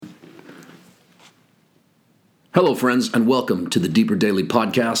Hello, friends, and welcome to the Deeper Daily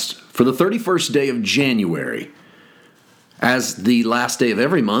Podcast for the 31st day of January. As the last day of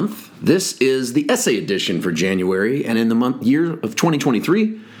every month, this is the essay edition for January, and in the year of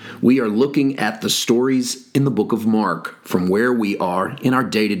 2023, we are looking at the stories in the book of Mark from where we are in our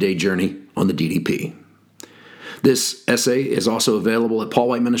day-to-day journey on the DDP. This essay is also available at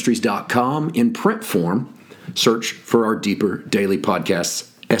paulwhiteministries.com in print form. Search for our Deeper Daily Podcasts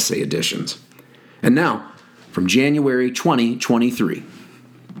essay editions. And now, from January 2023.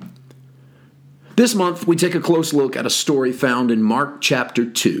 This month, we take a close look at a story found in Mark chapter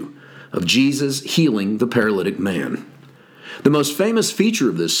 2 of Jesus healing the paralytic man. The most famous feature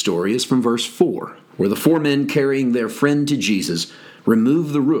of this story is from verse 4, where the four men carrying their friend to Jesus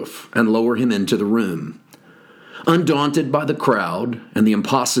remove the roof and lower him into the room. Undaunted by the crowd and the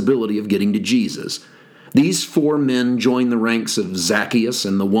impossibility of getting to Jesus, these four men join the ranks of Zacchaeus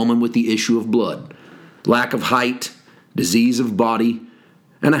and the woman with the issue of blood. Lack of height, disease of body,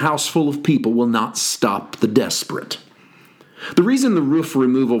 and a house full of people will not stop the desperate. The reason the roof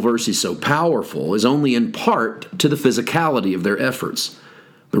removal verse is so powerful is only in part to the physicality of their efforts.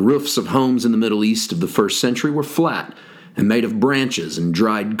 The roofs of homes in the Middle East of the first century were flat and made of branches and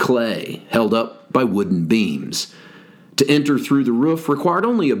dried clay, held up by wooden beams. To enter through the roof required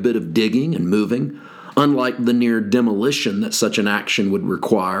only a bit of digging and moving, unlike the near demolition that such an action would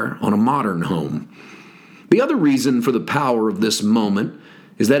require on a modern home. The other reason for the power of this moment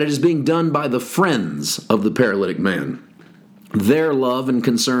is that it is being done by the friends of the paralytic man. Their love and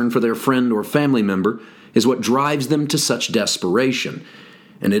concern for their friend or family member is what drives them to such desperation,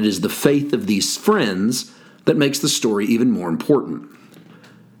 and it is the faith of these friends that makes the story even more important.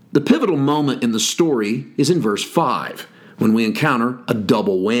 The pivotal moment in the story is in verse 5, when we encounter a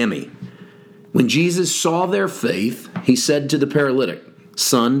double whammy. When Jesus saw their faith, he said to the paralytic,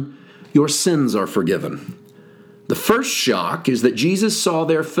 "Son, your sins are forgiven." The first shock is that Jesus saw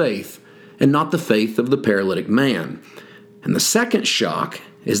their faith and not the faith of the paralytic man. And the second shock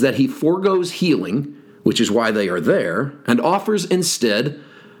is that he forgoes healing, which is why they are there, and offers instead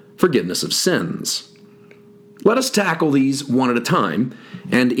forgiveness of sins. Let us tackle these one at a time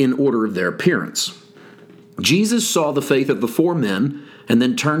and in order of their appearance. Jesus saw the faith of the four men and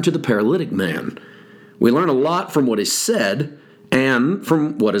then turned to the paralytic man. We learn a lot from what is said and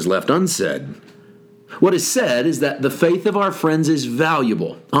from what is left unsaid. What is said is that the faith of our friends is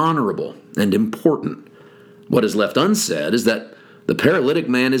valuable, honorable, and important. What is left unsaid is that the paralytic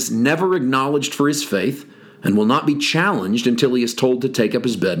man is never acknowledged for his faith and will not be challenged until he is told to take up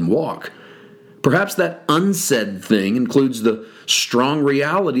his bed and walk. Perhaps that unsaid thing includes the strong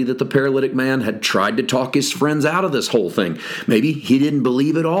reality that the paralytic man had tried to talk his friends out of this whole thing. Maybe he didn't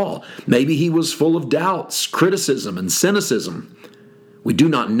believe at all. Maybe he was full of doubts, criticism, and cynicism. We do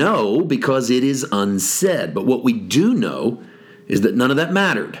not know because it is unsaid, but what we do know is that none of that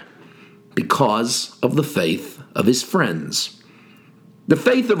mattered because of the faith of his friends. The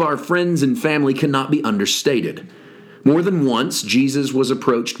faith of our friends and family cannot be understated. More than once, Jesus was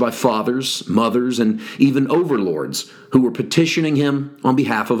approached by fathers, mothers, and even overlords who were petitioning him on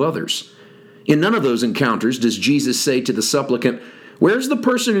behalf of others. In none of those encounters does Jesus say to the supplicant, "Where's the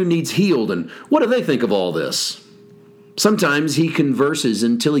person who needs healed, and what do they think of all this?" Sometimes he converses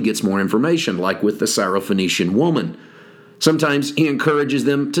until he gets more information, like with the Syrophoenician woman. Sometimes he encourages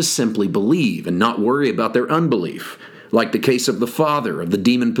them to simply believe and not worry about their unbelief, like the case of the father of the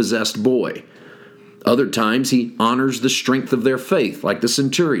demon-possessed boy. Other times he honors the strength of their faith, like the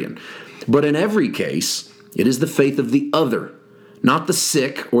centurion. But in every case, it is the faith of the other, not the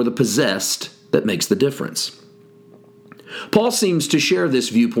sick or the possessed, that makes the difference. Paul seems to share this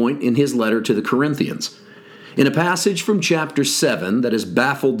viewpoint in his letter to the Corinthians. In a passage from chapter 7 that has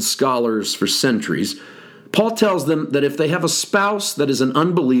baffled scholars for centuries, Paul tells them that if they have a spouse that is an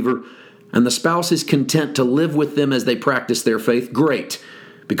unbeliever and the spouse is content to live with them as they practice their faith, great,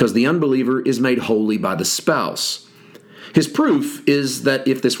 because the unbeliever is made holy by the spouse. His proof is that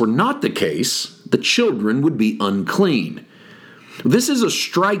if this were not the case, the children would be unclean. This is a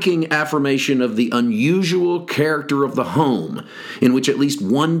striking affirmation of the unusual character of the home, in which at least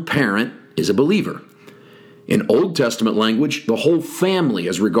one parent is a believer. In Old Testament language, the whole family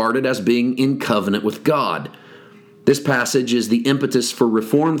is regarded as being in covenant with God. This passage is the impetus for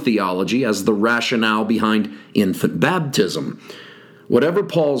Reformed theology as the rationale behind infant baptism. Whatever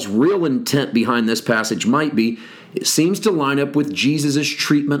Paul's real intent behind this passage might be, it seems to line up with Jesus'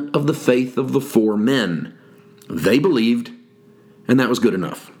 treatment of the faith of the four men. They believed, and that was good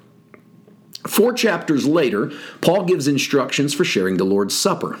enough. 4 chapters later, Paul gives instructions for sharing the Lord's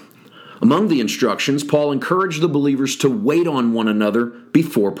Supper. Among the instructions, Paul encouraged the believers to wait on one another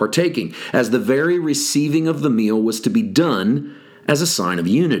before partaking, as the very receiving of the meal was to be done as a sign of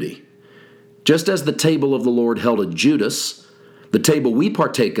unity. Just as the table of the Lord held a Judas, the table we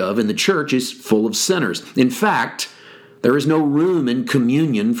partake of in the church is full of sinners. In fact, there is no room in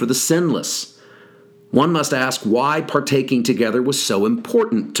communion for the sinless. One must ask why partaking together was so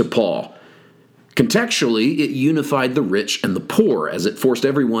important to Paul. Contextually, it unified the rich and the poor, as it forced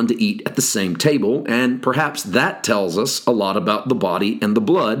everyone to eat at the same table, and perhaps that tells us a lot about the body and the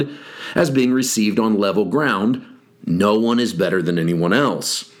blood as being received on level ground. No one is better than anyone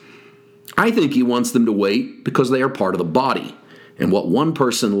else. I think he wants them to wait because they are part of the body, and what one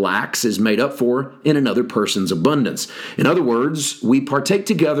person lacks is made up for in another person's abundance. In other words, we partake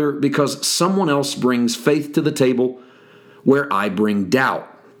together because someone else brings faith to the table where I bring doubt.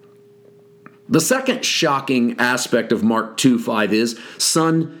 The second shocking aspect of Mark 2:5 is,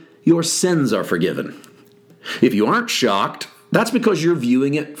 "Son, your sins are forgiven." If you aren't shocked, that's because you're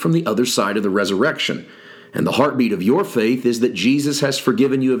viewing it from the other side of the resurrection. And the heartbeat of your faith is that Jesus has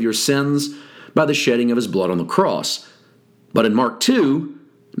forgiven you of your sins by the shedding of his blood on the cross. But in Mark 2,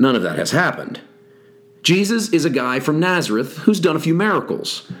 none of that has happened. Jesus is a guy from Nazareth who's done a few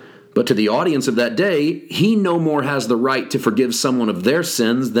miracles. But to the audience of that day, he no more has the right to forgive someone of their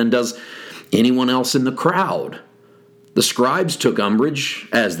sins than does anyone else in the crowd. The scribes took umbrage,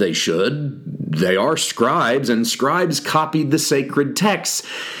 as they should. They are scribes, and scribes copied the sacred texts,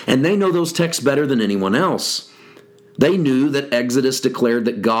 and they know those texts better than anyone else. They knew that Exodus declared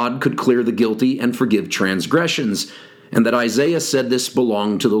that God could clear the guilty and forgive transgressions, and that Isaiah said this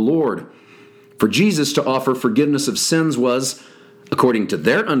belonged to the Lord. For Jesus to offer forgiveness of sins was, according to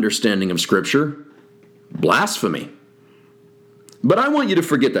their understanding of Scripture, blasphemy. But I want you to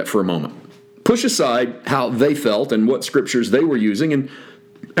forget that for a moment. Push aside how they felt and what scriptures they were using, and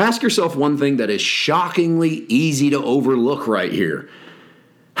ask yourself one thing that is shockingly easy to overlook right here.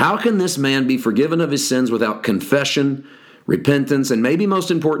 How can this man be forgiven of his sins without confession, repentance, and maybe most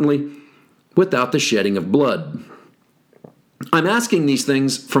importantly, without the shedding of blood? I'm asking these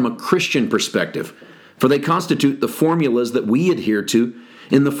things from a Christian perspective, for they constitute the formulas that we adhere to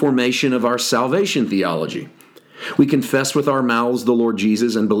in the formation of our salvation theology. We confess with our mouths the Lord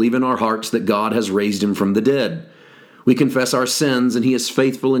Jesus and believe in our hearts that God has raised him from the dead. We confess our sins, and he is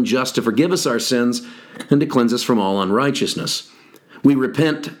faithful and just to forgive us our sins and to cleanse us from all unrighteousness. We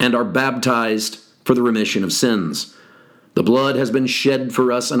repent and are baptized for the remission of sins. The blood has been shed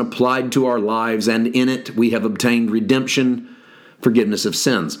for us and applied to our lives, and in it we have obtained redemption, forgiveness of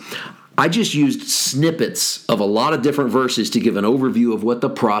sins. I just used snippets of a lot of different verses to give an overview of what the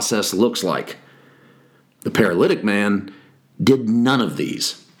process looks like. The paralytic man did none of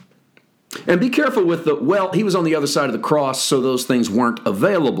these. And be careful with the, well, he was on the other side of the cross, so those things weren't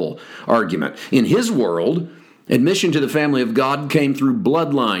available argument. In his world, admission to the family of God came through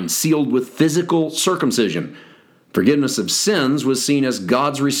bloodline, sealed with physical circumcision. Forgiveness of sins was seen as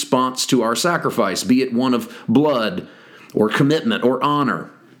God's response to our sacrifice, be it one of blood or commitment or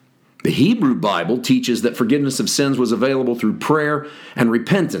honor. The Hebrew Bible teaches that forgiveness of sins was available through prayer and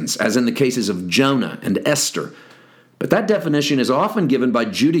repentance, as in the cases of Jonah and Esther. But that definition is often given by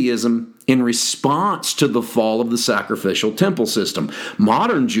Judaism in response to the fall of the sacrificial temple system.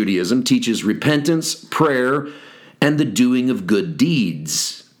 Modern Judaism teaches repentance, prayer, and the doing of good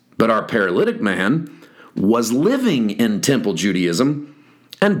deeds. But our paralytic man was living in temple Judaism,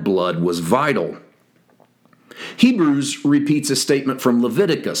 and blood was vital. Hebrews repeats a statement from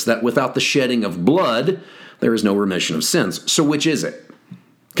Leviticus that without the shedding of blood, there is no remission of sins. So which is it?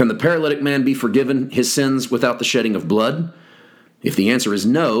 Can the paralytic man be forgiven his sins without the shedding of blood? If the answer is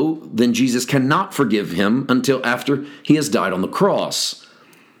no, then Jesus cannot forgive him until after he has died on the cross.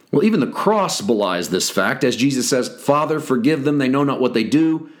 Well, even the cross belies this fact, as Jesus says, "Father, forgive them, they know not what they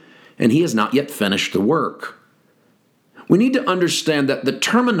do," and he has not yet finished the work. We need to understand that the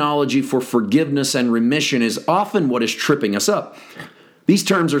terminology for forgiveness and remission is often what is tripping us up. These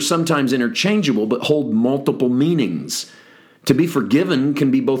terms are sometimes interchangeable but hold multiple meanings. To be forgiven can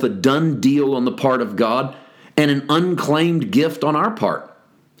be both a done deal on the part of God and an unclaimed gift on our part.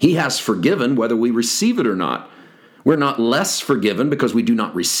 He has forgiven whether we receive it or not. We're not less forgiven because we do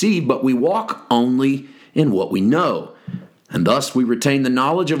not receive, but we walk only in what we know. And thus we retain the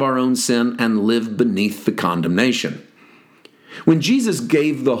knowledge of our own sin and live beneath the condemnation. When Jesus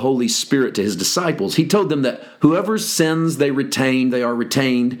gave the Holy Spirit to his disciples, he told them that whoever's sins they retain, they are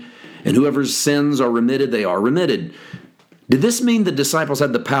retained, and whoever's sins are remitted, they are remitted. Did this mean the disciples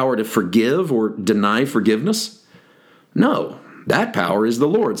had the power to forgive or deny forgiveness? No, that power is the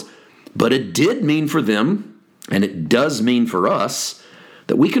Lord's. But it did mean for them, and it does mean for us,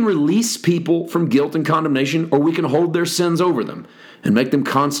 that we can release people from guilt and condemnation, or we can hold their sins over them and make them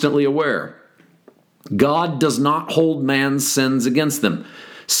constantly aware. God does not hold man's sins against them.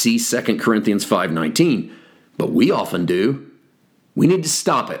 See 2 Corinthians 5:19. But we often do. We need to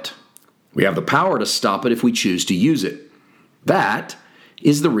stop it. We have the power to stop it if we choose to use it. That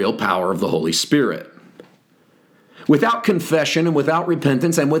is the real power of the Holy Spirit. Without confession and without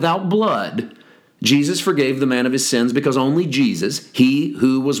repentance and without blood, Jesus forgave the man of his sins because only Jesus, he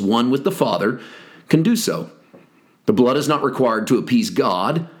who was one with the Father, can do so. The blood is not required to appease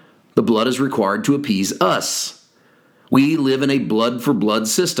God. The blood is required to appease us. We live in a blood-for-blood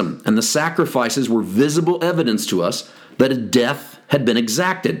system, and the sacrifices were visible evidence to us that a death had been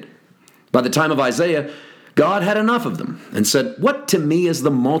exacted. By the time of Isaiah, God had enough of them and said, "What to me is the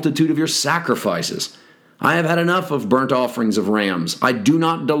multitude of your sacrifices? I have had enough of burnt offerings of rams. I do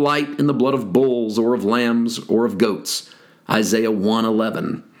not delight in the blood of bulls or of lambs or of goats." Isaiah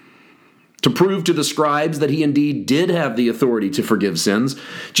 1:11. To prove to the scribes that he indeed did have the authority to forgive sins,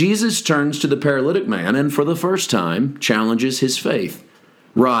 Jesus turns to the paralytic man and for the first time challenges his faith.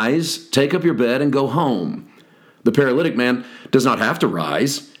 "Rise, take up your bed, and go home." The paralytic man does not have to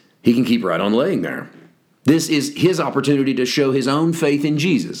rise. He can keep right on laying there. This is his opportunity to show his own faith in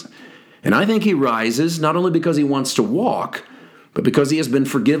Jesus. And I think he rises not only because he wants to walk, but because he has been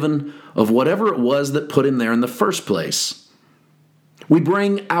forgiven of whatever it was that put him there in the first place. We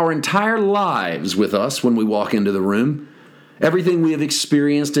bring our entire lives with us when we walk into the room. Everything we have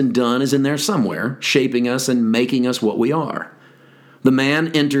experienced and done is in there somewhere, shaping us and making us what we are. The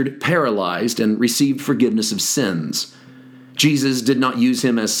man entered paralyzed and received forgiveness of sins. Jesus did not use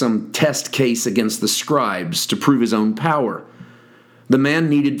him as some test case against the scribes to prove his own power. The man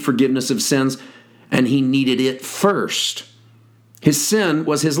needed forgiveness of sins, and he needed it first. His sin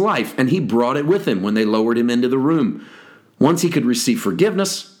was his life, and he brought it with him when they lowered him into the room. Once he could receive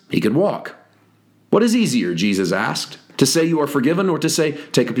forgiveness, he could walk. What is easier, Jesus asked, to say you are forgiven or to say,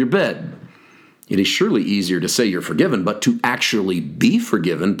 take up your bed? It is surely easier to say you're forgiven, but to actually be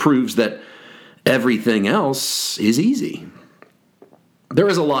forgiven proves that everything else is easy. There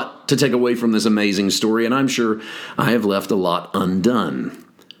is a lot to take away from this amazing story, and I'm sure I have left a lot undone.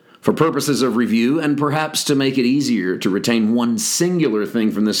 For purposes of review, and perhaps to make it easier to retain one singular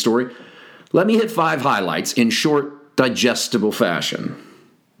thing from this story, let me hit 5 highlights in short, digestible fashion.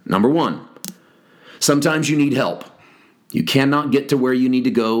 Number 1, sometimes you need help. You cannot get to where you need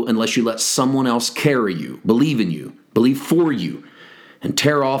to go unless you let someone else carry you, believe for you, and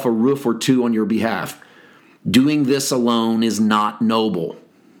tear off a roof or two on your behalf. Doing this alone is not noble.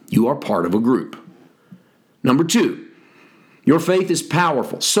 You are part of a group. Number 2, your faith is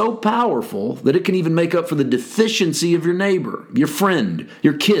powerful, so powerful that it can even make up for the deficiency of your neighbor, your friend,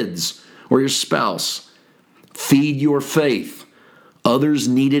 your kids, or your spouse. Feed your faith. Others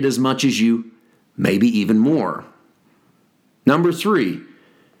need it as much as you, maybe even more. Number 3,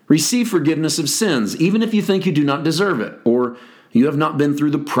 receive forgiveness of sins, even if you think you do not deserve it, or you have not been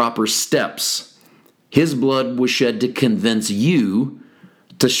through the proper steps. His blood was shed to convince you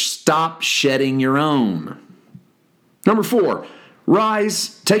to stop shedding your own. Number 4,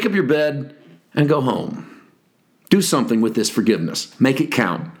 rise, take up your bed, and go home. Do something with this forgiveness. Make it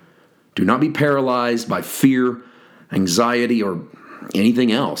count. Do not be paralyzed by fear, anxiety, or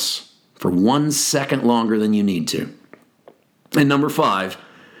anything else for 1 second longer than you need to. And number 5,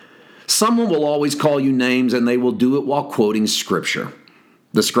 someone will always call you names, and they will do it while quoting Scripture.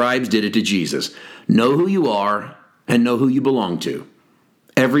 The scribes did it to Jesus. Know who you are and know who you belong to.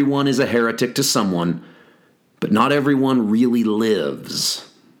 Everyone is a heretic to someone, but not everyone really lives.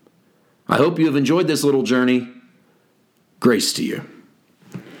 I hope you have enjoyed this little journey. Grace to you.